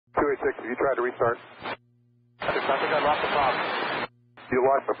286, have you tried to restart? I think I lost the prop. You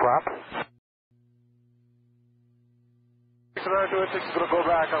lost the prop? 286 is going to go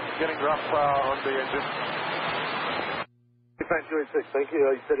back. I'm getting rough on the engine. 286, thank you.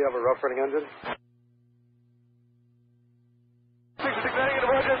 You said you have a rough running engine? 6 igniting an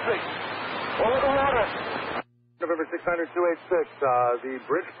emergency. Over the water. November 600, 286. The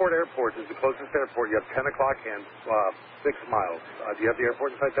Bridgeport Airport is the closest airport. You have 10 o'clock and 6 miles. Do you have the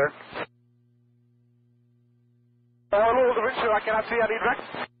airport in sight there? Hello, the windshield. I cannot see. I need Rex.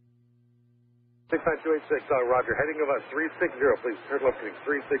 69286, Roger. Heading of 360, please. Turn left heading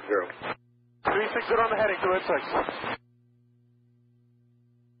 360. 360 on the heading, 286.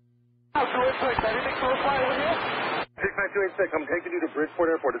 286, anything close by over here? 69286, I'm taking you to Bridgeport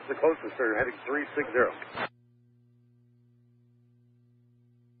Airport. It's the closest, sir. You're heading 360.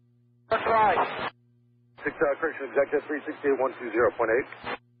 That's right. 6, correction, executive 368,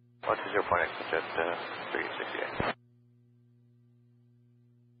 120.8. 120.8, jet 368.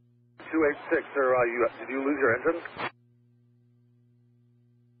 286, sir, did you lose your engine?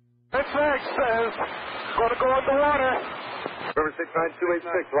 X says, going to go in the water. River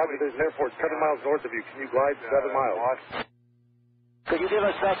 69286, Roger, there's an airport 7 miles north of you. Can you glide 7 miles? Could you give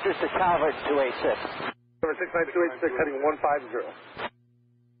us vectors to Calvert 286? River 69286, heading 150.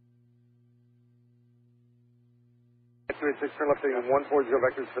 286, turn left heading 140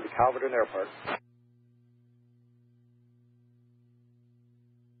 vectors for the Calverton Airport.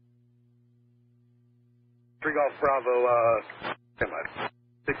 Three Golf Bravo,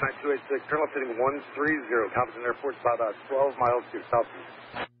 69286, turn left heading 130, Calverton Airport, about 12 miles to your southeast.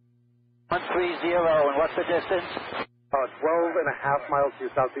 130, and what's the distance? 12 and a half miles to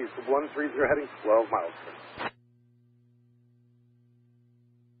your southeast. 130 heading 12 miles.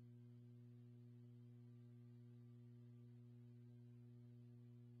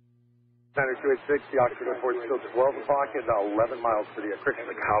 286, the Oxford Airport is still 12 o'clock and 11 miles to the Christian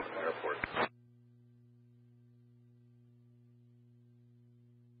Calvin Airport.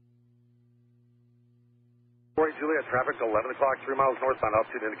 Corey Juliet, traffic 11 o'clock, 3 miles northbound,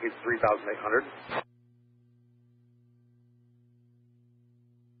 altitude indicates 3,800.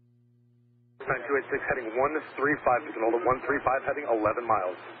 9286 heading 135, you can hold it 135 heading 11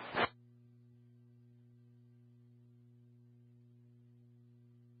 miles.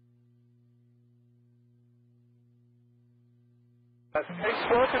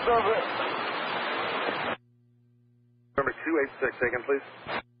 Export is over. Number 286, again, please.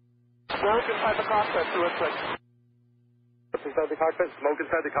 Smoke inside the cockpit, 286. What's inside the cockpit? Smoke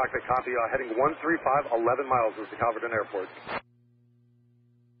inside the cockpit, copy. Heading 135, 11 miles is the Calverton Airport.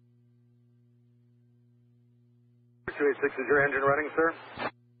 286, is your engine running, sir?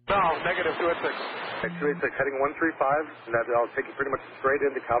 No, negative 286. 286, heading 135, and that'll take you pretty much straight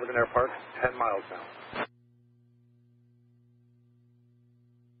into Calverton Airport, 10 miles now.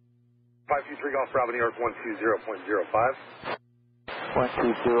 523 Golf Bravo, New York, 120.05.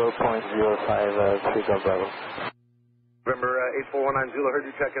 120.05, 3 Golf Bravo. November 8419 Zulu, heard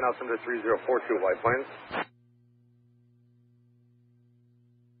you check in, altimeter 3042, White Plains.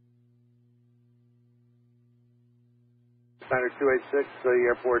 Standard 286, the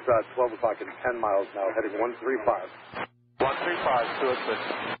airport 12 o'clock and 10 miles now, heading 135. 135,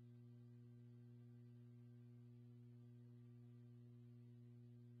 286.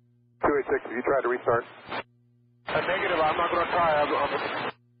 286, have you tried to restart? Negative, I'm not going to try.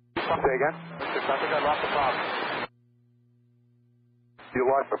 Say again? I think I lost the prop. You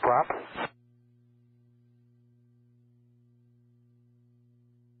lost the prop?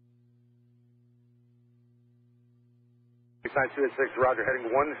 Sign 286, Roger, heading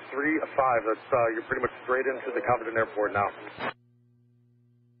 135. That's, you're pretty much straight into the Calverton Airport now.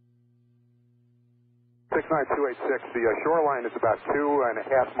 69286, the shoreline is about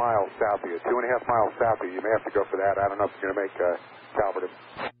 2.5 miles south of you. 2.5 miles south of you. You may have to go for that. I don't know if you're going to make Calverton.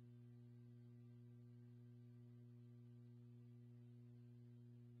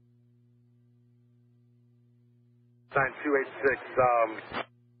 Sign 286,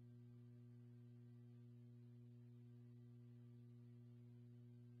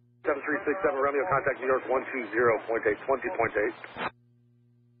 7367 Romeo, contact New York 120.8, 20.8.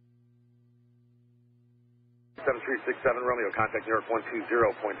 7367 Romeo, contact New York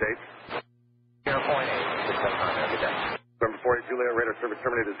 120.8. 0.8, 679, good day. November 48 Juliet, radar service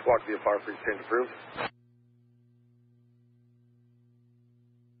terminated, squawk VFR, free exchange approved.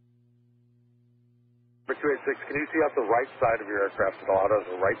 Number 286, can you see out the right side of your aircraft at all, out of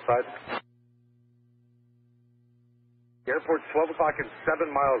the right side? The airport's 12 o'clock and 7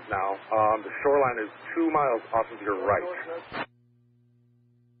 miles now. The shoreline is 2 miles off of your right.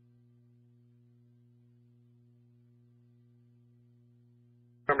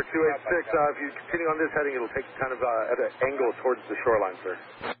 Number 286, if you continue on this heading, it'll take kind of at an angle towards the shoreline, sir.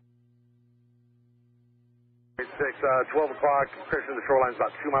 86, 12 o'clock, approaching the shoreline is about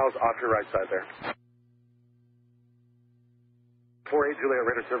 2 miles off your right side there. 48 Juliet,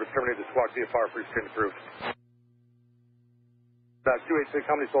 radar service terminated, squawk VFR, free screen approved. 286,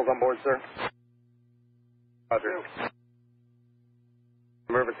 how many souls on board, sir? Roger.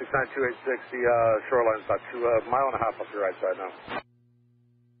 Remember 69286, the shoreline is about 1.5 miles off your right side now.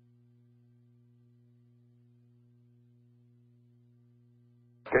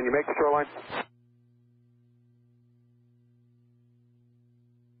 Can you make the shoreline?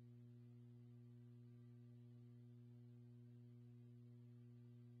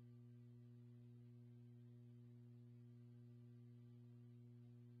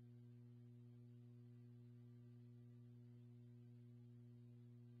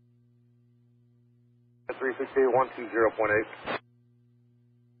 At 368, 120.8.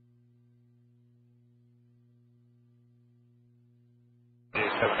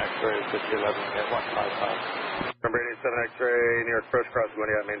 X-ray 5011 at 155. Number 87 X-ray, New York First Cross,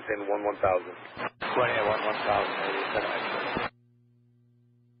 going out, maintain 11000. 20 at 11000, 87 X-ray.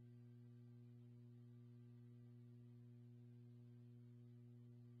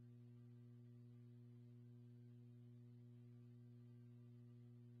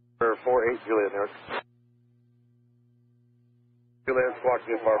 For 48 Juliet, New York. Juliet, squawk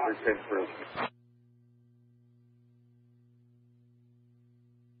VFR, free screen approved.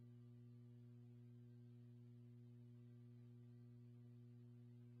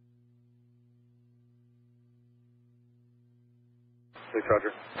 Please,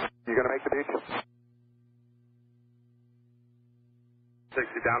 Roger. You going to make the beach?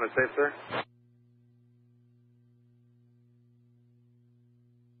 60 down and safe, sir.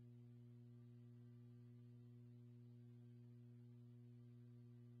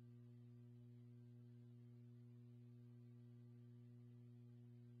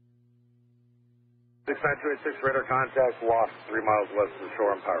 Six 9286 radar contact, lost 3 miles west of the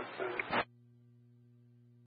Shoreham power plant.